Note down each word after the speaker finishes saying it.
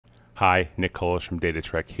Hi, Nick Coles from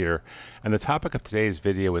DataTrek here, and the topic of today's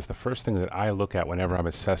video is the first thing that I look at whenever I'm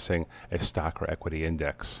assessing a stock or equity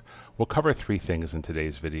index. We'll cover three things in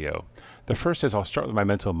today's video. The first is I'll start with my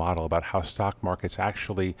mental model about how stock markets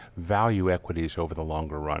actually value equities over the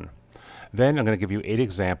longer run. Then I'm going to give you 8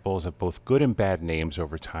 examples of both good and bad names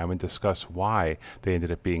over time and discuss why they ended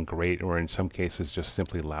up being great or in some cases just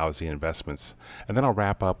simply lousy investments. And then I'll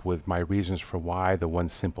wrap up with my reasons for why the one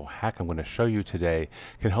simple hack I'm going to show you today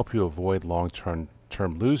can help you avoid long-term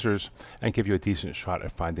losers and give you a decent shot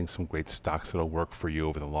at finding some great stocks that'll work for you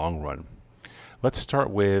over the long run. Let's start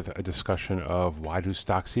with a discussion of why do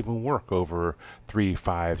stocks even work over 3,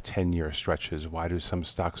 5, 10-year stretches? Why do some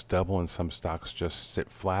stocks double and some stocks just sit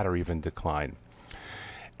flat or even decline?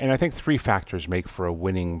 And I think 3 factors make for a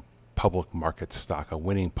winning public market stock, a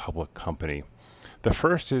winning public company. The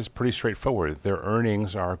first is pretty straightforward. Their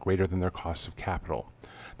earnings are greater than their cost of capital.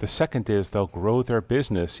 The second is they'll grow their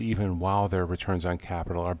business even while their returns on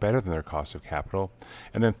capital are better than their cost of capital.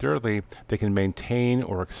 And then thirdly, they can maintain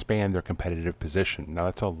or expand their competitive position. Now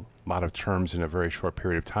that's a lot of terms in a very short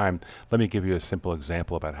period of time. Let me give you a simple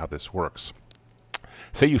example about how this works.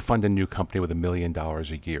 Say you fund a new company with $1 million a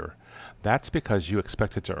year. That's because you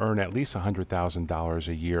expect it to earn at least $100,000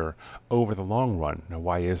 a year over the long run. Now,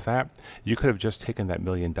 why is that? You could have just taken that $1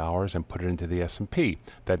 million and put it into the S&P.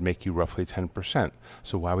 That'd make you roughly 10%.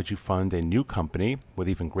 So why would you fund a new company with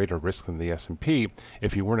even greater risk than the S&P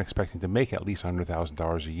if you weren't expecting to make at least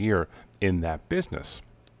 $100,000 a year in that business?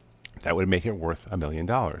 That would make it worth $1 million.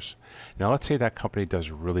 Now let's say that company does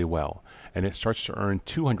really well and it starts to earn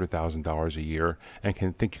 $200,000 a year and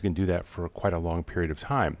you can do that for quite a long period of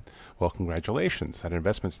time. Well, congratulations. That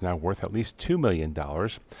investment's now worth at least $2 million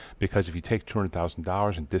because if you take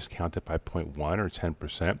 $200,000 and discount it by 0.1 or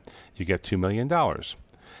 10%, you get $2 million.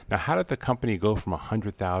 Now, how did the company go from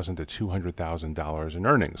 $100,000 to $200,000 in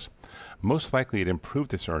earnings? Most likely it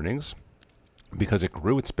improved its earnings because it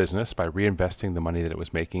grew its business by reinvesting the money that it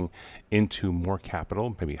was making into more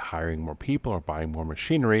capital, maybe hiring more people or buying more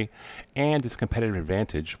machinery, and its competitive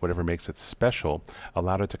advantage, whatever makes it special,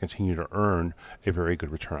 allowed it to continue to earn a very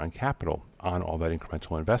good return on capital on all that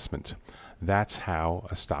incremental investment. That's how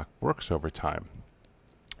a stock works over time.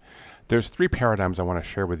 There's 3 paradigms I want to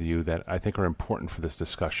share with you that I think are important for this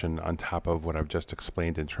discussion on top of what I've just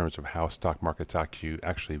explained in terms of how stock markets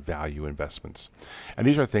actually value investments. And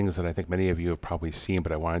these are things that I think many of you have probably seen,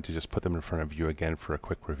 but I wanted to just put them in front of you again for a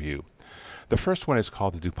quick review. The first one is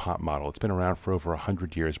called the DuPont model. It's been around for over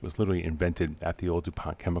 100 years. It was literally invented at the old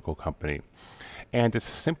DuPont chemical company. And it's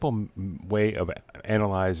a simple way of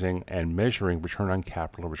analyzing and measuring return on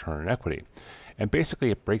capital or return on equity. And basically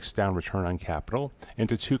it breaks down return on capital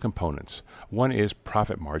into 2 components. One is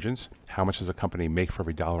profit margins, how much does a company make for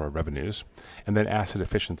every dollar of revenues, and then asset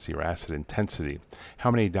efficiency or asset intensity, how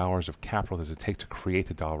many dollars of capital does it take to create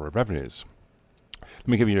the dollar of revenues. Let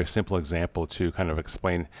me give you a simple example to kind of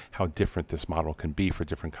explain how different this model can be for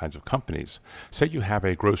different kinds of companies. Say you have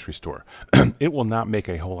a grocery store. It will not make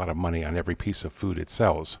a whole lot of money on every piece of food it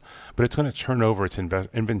sells, but it's going to turn over its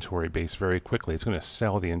inventory base very quickly. It's going to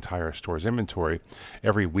sell the entire store's inventory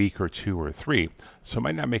every week or 2 or 3. So it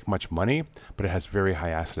might not make much money, but it has very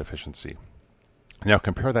high asset efficiency. Now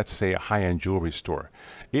compare that to, say, a high-end jewelry store.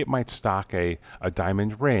 It might stock a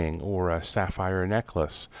diamond ring or a sapphire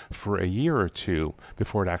necklace for a year or 2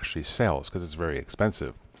 before it actually sells because it's very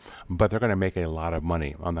expensive. But they're going to make a lot of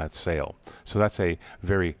money on that sale. So that's a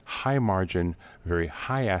very high margin, very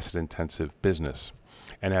high asset intensive business.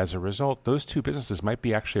 And as a result, those 2 businesses might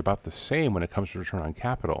be actually about the same when it comes to return on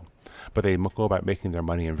capital, but they go about making their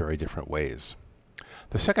money in very different ways.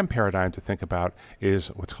 The second paradigm to think about is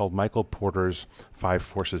what's called Michael Porter's 5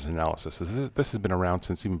 forces analysis. This has been around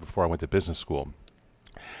since even before I went to business school.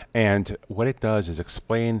 And what it does is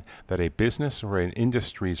explain that a business or an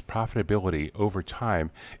industry's profitability over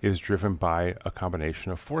time is driven by a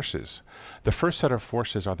combination of forces. The first set of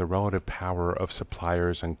forces are the relative power of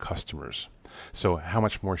suppliers and customers. So how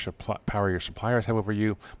much more power your suppliers have over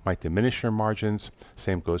you might diminish your margins.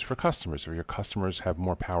 Same goes for customers. If your customers have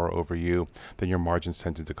more power over you, then your margins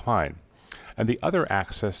tend to decline. And the other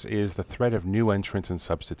axis is the threat of new entrants and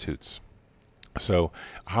substitutes. So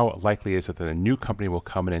how likely is it that a new company will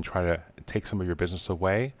come in and try to take some of your business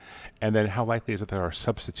away? And then how likely is it there are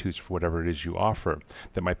substitutes for whatever it is you offer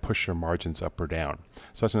that might push your margins up or down?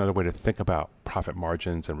 So that's another way to think about profit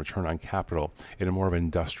margins and return on capital in a more of an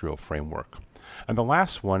industrial framework. And the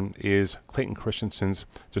last one is Clayton Christensen's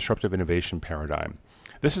disruptive innovation paradigm.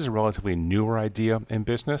 This is a relatively newer idea in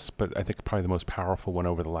business, but I think probably the most powerful one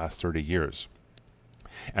over the last 30 years.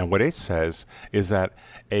 And what it says is that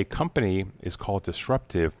a company is called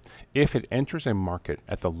disruptive if it enters a market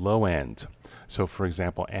at the low end. So for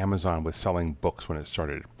example, Amazon was selling books when it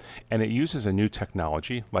started, and it uses a new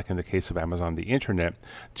technology, like in the case of Amazon, the internet,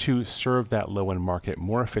 to serve that low end market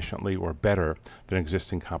more efficiently or better than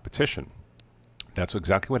existing competition. That's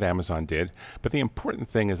exactly what Amazon did. But the important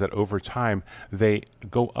thing is that over time, they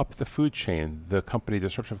go up the food chain. The company,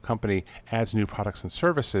 disruptive company, adds new products and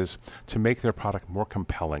services to make their product more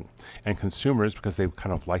compelling. And consumers, because they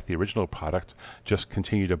kind of like the original product, just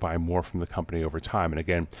continue to buy more from the company over time. And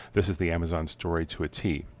again, this is the Amazon story to a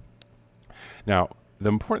T. Now, the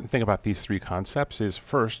important thing about these three concepts is,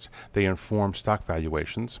 first, they inform stock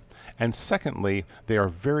valuations, and secondly, they are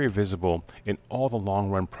very visible in all the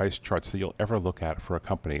long-run price charts that you'll ever look at for a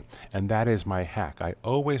company. And that is my hack. I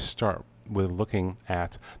always start with looking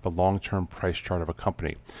at the long-term price chart of a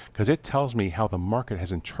company, because it tells me how the market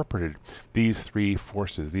has interpreted these three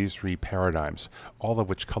forces, these three paradigms, all of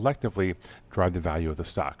which collectively drive the value of the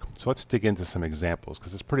stock. So let's dig into some examples,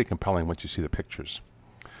 because it's pretty compelling once you see the pictures.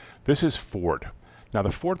 This is Ford. Now, the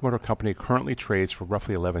Ford Motor Company currently trades for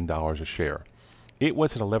roughly $11 a share. It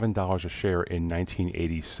was at $11 a share in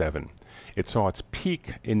 1987. It saw its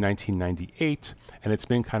peak in 1998, and it's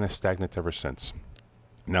been kind of stagnant ever since.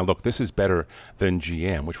 Now, look, this is better than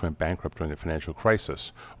GM, which went bankrupt during the financial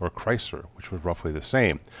crisis, or Chrysler, which was roughly the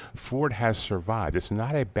same. Ford has survived. It's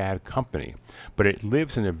not a bad company, but it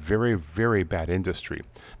lives in a very, very bad industry,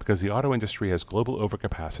 because the auto industry has global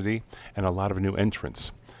overcapacity and a lot of new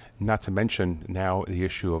entrants. Not to mention now the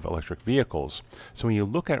issue of electric vehicles. So when you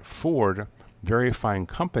look at Ford, very fine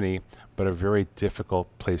company, but a very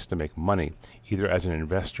difficult place to make money, either as an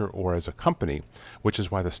investor or as a company, which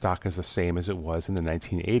is why the stock is the same as it was in the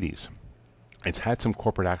 1980s. It's had some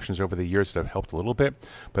corporate actions over the years that have helped a little bit,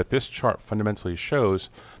 but this chart fundamentally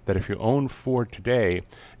shows that if you own Ford today,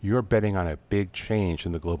 you're betting on a big change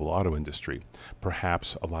in the global auto industry.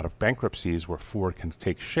 Perhaps a lot of bankruptcies where Ford can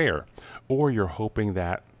take share, or you're hoping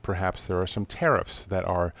that perhaps there are some tariffs that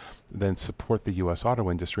are then support the U.S. auto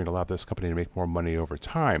industry and allow this company to make more money over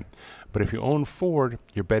time. But if you own Ford,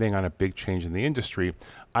 you're betting on a big change in the industry.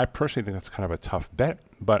 I personally think that's kind of a tough bet,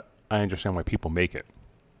 but I understand why people make it.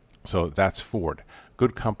 So that's Ford.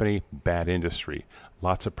 Good company, bad industry.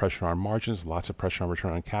 Lots of pressure on margins, lots of pressure on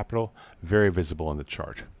return on capital, very visible in the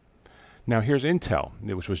chart. Now here's Intel,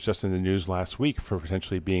 which was just in the news last week for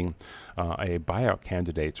potentially being a buyout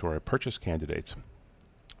candidate or a purchase candidate.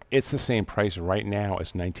 It's the same price right now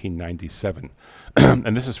as 1997,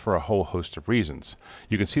 and this is for a whole host of reasons.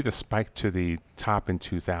 You can see the spike to the top in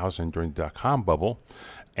 2000 during the dot-com bubble,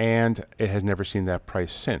 and it has never seen that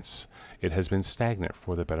price since. It has been stagnant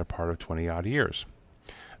for the better part of 20-odd years.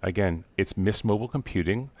 Again, it's missed mobile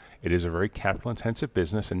computing. It is a very capital-intensive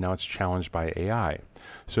business, and now it's challenged by AI.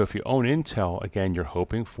 So if you own Intel, again, you're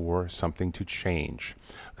hoping for something to change,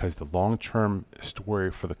 because the long-term story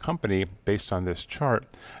for the company, based on this chart,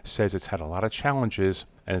 says it's had a lot of challenges,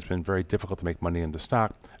 and it's been very difficult to make money in the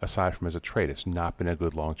stock, aside from as a trade. It's not been a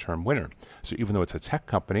good long-term winner. So even though it's a tech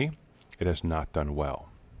company, it has not done well.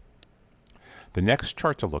 The next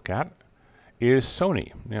chart to look at is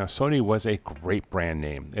Sony. Now, Sony was a great brand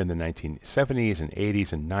name in the 1970s and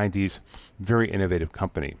 80s and 90s, very innovative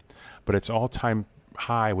company. But its all-time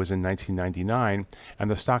high was in 1999,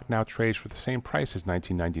 and the stock now trades for the same price as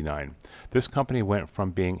 1999. This company went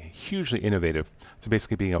from being hugely innovative to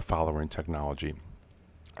basically being a follower in technology.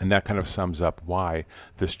 And that kind of sums up why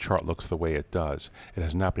this chart looks the way it does. It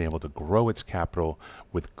has not been able to grow its capital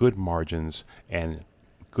with good margins and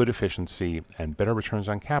good efficiency and better returns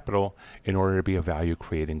on capital in order to be a value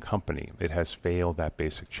creating company. It has failed that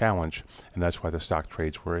basic challenge, and that's why the stock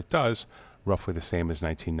trades where it does, roughly the same as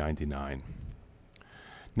 1999.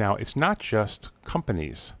 Now, it's not just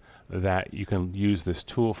companies that you can use this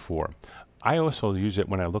tool for. I also use it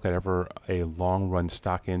when I look at a long-run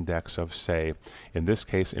stock index of, say, in this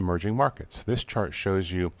case, emerging markets. This chart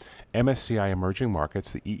shows you MSCI Emerging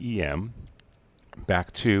Markets, the EEM,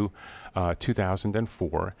 back to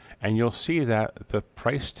 2004, and you'll see that the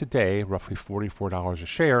price today, roughly $44 a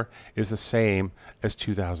share, is the same as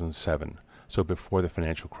 2007, so before the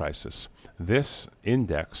financial crisis. This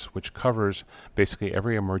index, which covers basically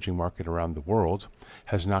every emerging market around the world,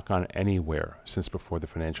 has not gone anywhere since before the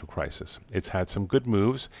financial crisis. It's had some good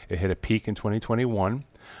moves. It hit a peak in 2021,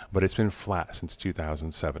 but it's been flat since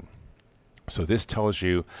 2007. So this tells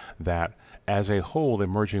you that as a whole,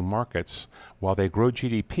 emerging markets, while they grow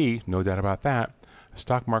GDP, no doubt about that,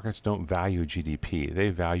 stock markets don't value GDP. They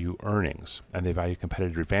value earnings, and they value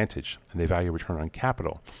competitive advantage, and they value return on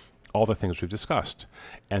capital. all the things we've discussed.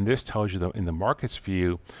 And this tells you that in the market's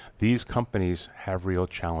view, these companies have real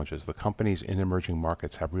challenges. The companies in emerging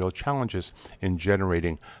markets have real challenges in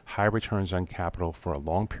generating high returns on capital for a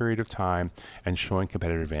long period of time and showing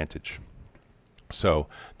competitive advantage. So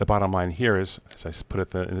the bottom line here is, as I put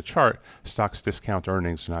it in the chart, stocks discount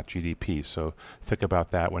earnings, not GDP. So think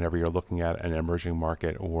about that whenever you're looking at an emerging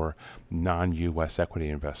market or non-US equity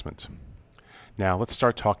investment. Now let's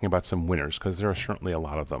start talking about some winners, because there are certainly a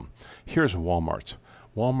lot of them. Here's Walmart.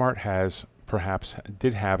 Walmart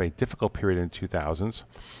did have a difficult period in the 2000s,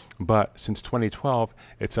 but since 2012,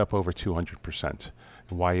 it's up over 200%.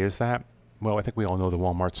 Why is that? Well, I think we all know the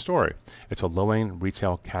Walmart story. It's a low-end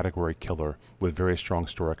retail category killer with very strong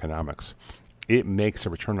store economics. It makes a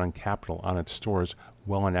return on capital on its stores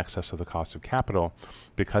well in excess of the cost of capital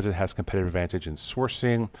because it has competitive advantage in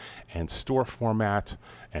sourcing and store format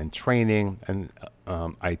and training and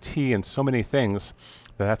IT and so many things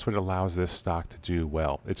that's what allows this stock to do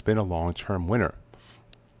well. It's been a long-term winner.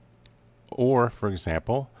 Or, for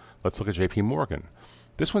example, let's look at JP Morgan.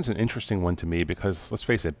 This one's an interesting one to me because, let's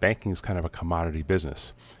face it, banking is kind of a commodity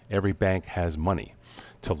business. Every bank has money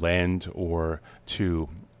to lend or to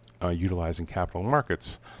utilize in capital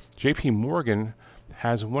markets. JP Morgan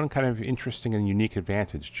has one kind of interesting and unique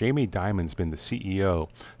advantage. Jamie Dimon's been the CEO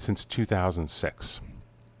since 2006.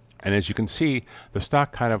 And as you can see, the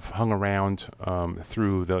stock kind of hung around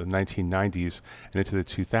through the 1990s and into the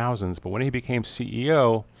 2000s. But when he became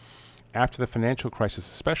CEO, after the financial crisis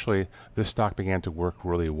especially, this stock began to work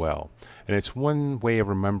really well. And it's one way of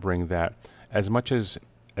remembering that as much as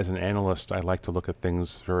an analyst, I like to look at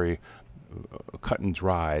things very cut and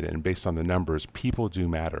dried and based on the numbers, people do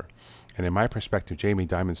matter. And in my perspective, Jamie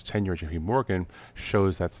Dimon's tenure at JP Morgan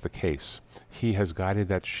shows that's the case. He has guided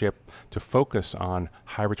that ship to focus on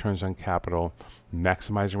high returns on capital,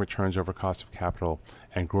 maximizing returns over cost of capital,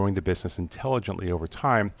 and growing the business intelligently over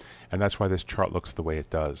time. And that's why this chart looks the way it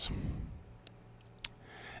does.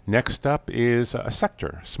 Next up is a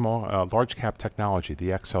sector, large cap technology, the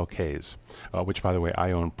XLKs, which, by the way,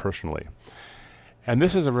 I own personally. And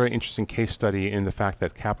this is a very interesting case study in the fact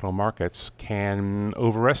that capital markets can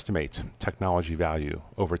overestimate technology value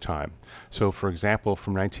over time. So, for example,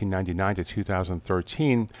 from 1999 to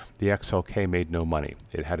 2013, the XLK made no money.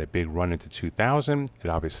 It had a big run into 2000. It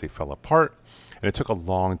obviously fell apart, and it took a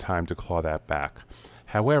long time to claw that back.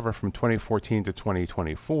 However, from 2014 to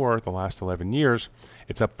 2024, the last 11 years,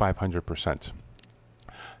 it's up 500%.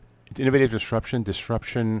 Innovative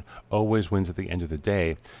disruption always wins at the end of the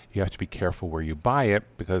day. You have to be careful where you buy it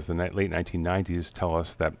because the late 1990s tell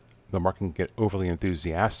us that the market can get overly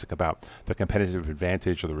enthusiastic about the competitive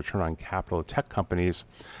advantage or the return on capital of tech companies.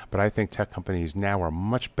 But I think tech companies now are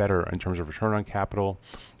much better in terms of return on capital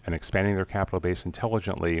and expanding their capital base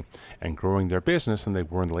intelligently and growing their business than they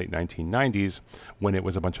were in the late 1990s when it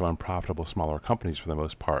was a bunch of unprofitable smaller companies for the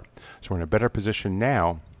most part. So we're in a better position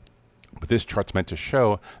now. But this chart's meant to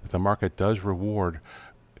show that the market does reward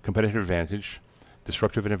competitive advantage,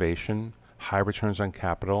 disruptive innovation, high returns on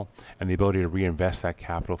capital, and the ability to reinvest that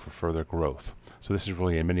capital for further growth. So this is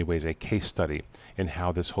really, in many ways, a case study in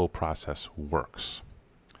how this whole process works.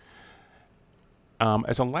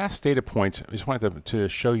 As a last data point, I just wanted to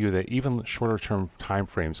show you that even shorter-term time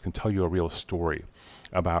frames can tell you a real story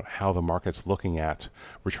about how the market's looking at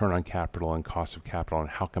return on capital and cost of capital and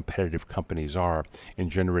how competitive companies are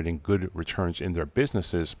in generating good returns in their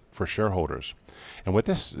businesses for shareholders. And what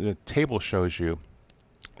this table shows you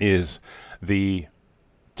is the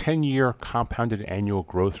 10-year compounded annual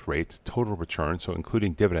growth rate, total return, so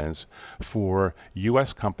including dividends, for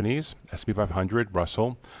U.S. companies, S&P 500,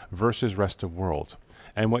 Russell, versus rest of world.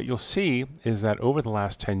 And what you'll see is that over the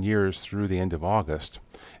last 10 years through the end of August,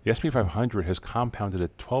 the S&P 500 has compounded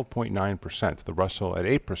at 12.9%, the Russell at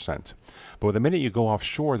 8%. But the minute you go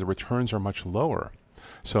offshore, the returns are much lower.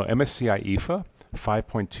 So MSCI EFA,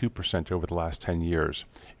 5.2% over the last 10 years.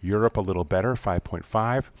 Europe a little better,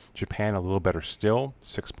 5.5. Japan a little better still,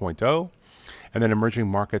 6.0. And then emerging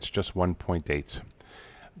markets just 1.8.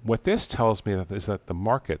 What this tells me is that the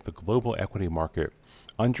market, the global equity market,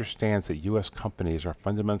 understands that U.S. companies are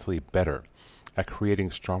fundamentally better at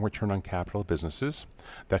creating strong return on capital businesses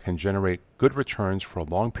that can generate good returns for a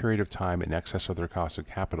long period of time in excess of their cost of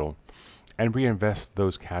capital and reinvest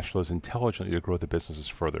those cash flows intelligently to grow the businesses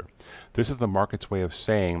further. This is the market's way of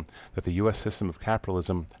saying that the U.S. system of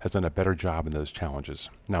capitalism has done a better job in those challenges.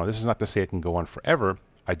 Now, this is not to say it can go on forever.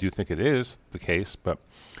 I do think it is the case, but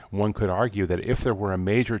one could argue that if there were a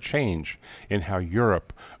major change in how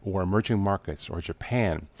Europe or emerging markets or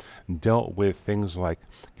Japan dealt with things like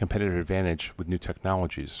competitive advantage with new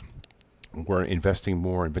technologies, We're investing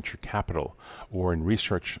more in venture capital or in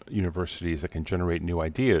research universities that can generate new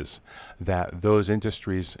ideas, that those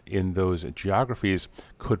industries in those geographies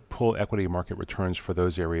could pull equity market returns for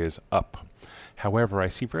those areas up. However, I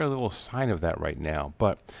see very little sign of that right now.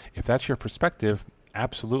 But if that's your perspective,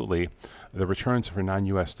 absolutely, the returns for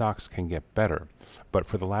non-U.S. stocks can get better. But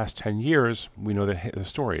for the last 10 years, we know the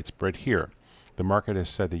story. It's right here. The market has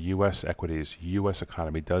said the U.S. equities, U.S.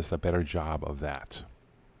 economy does the better job of that.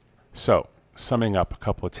 So, summing up a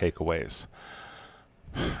couple of takeaways.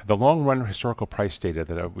 The long-run historical price data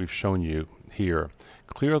that we've shown you here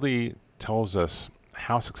clearly tells us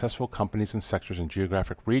how successful companies and sectors and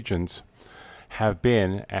geographic regions have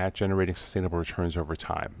been at generating sustainable returns over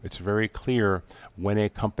time. It's very clear when a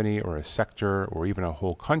company or a sector or even a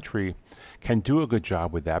whole country can do a good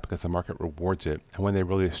job with that because the market rewards it, and when they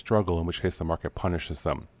really struggle, in which case the market punishes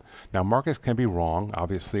them. Now, markets can be wrong,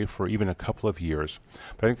 obviously, for even a couple of years,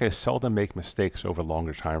 but I think they seldom make mistakes over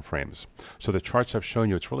longer time frames. So the charts I've shown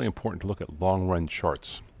you, it's really important to look at long-run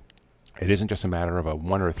charts. It isn't just a matter of a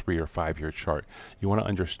 1 or 3 or 5 year chart. You want to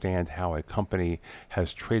understand how a company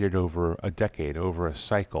has traded over a decade, over a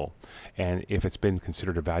cycle, and if it's been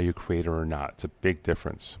considered a value creator or not. It's a big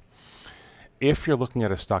difference. If you're looking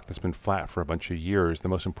at a stock that's been flat for a bunch of years, the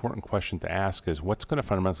most important question to ask is what's going to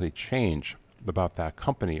fundamentally change about that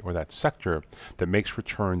company or that sector that makes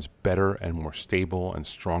returns better and more stable and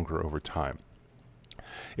stronger over time.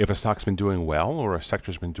 If a stock's been doing well or a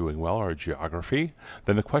sector's been doing well or a geography,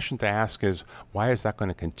 then the question to ask is, why is that going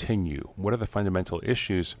to continue? What are the fundamental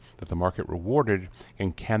issues that the market rewarded,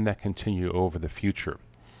 and can that continue over the future?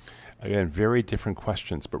 Again, very different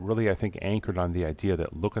questions, but really I think anchored on the idea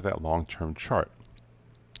that look at that long-term chart.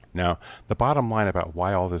 Now, the bottom line about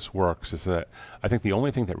why all this works is that I think the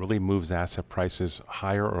only thing that really moves asset prices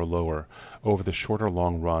higher or lower over the short or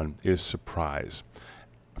long run is surprise,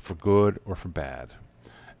 for good or for bad.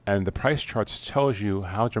 And the price charts tells you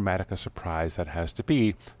how dramatic a surprise that has to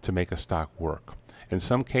be to make a stock work. In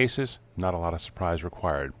some cases, not a lot of surprise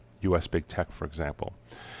required. U.S. big tech, for example.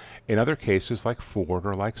 In other cases, like Ford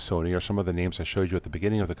or like Sony or some of the names I showed you at the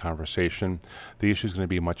beginning of the conversation, the issue is going to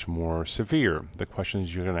be much more severe. The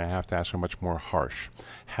questions you're going to have to ask are much more harsh.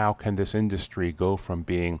 How can this industry go from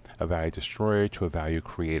being a value destroyer to a value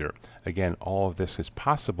creator? Again, all of this is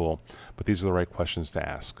possible, but these are the right questions to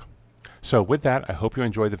ask. So with that, I hope you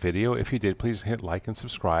enjoyed the video. If you did, please hit like and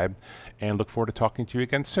subscribe, and look forward to talking to you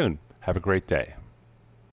again soon. Have a great day.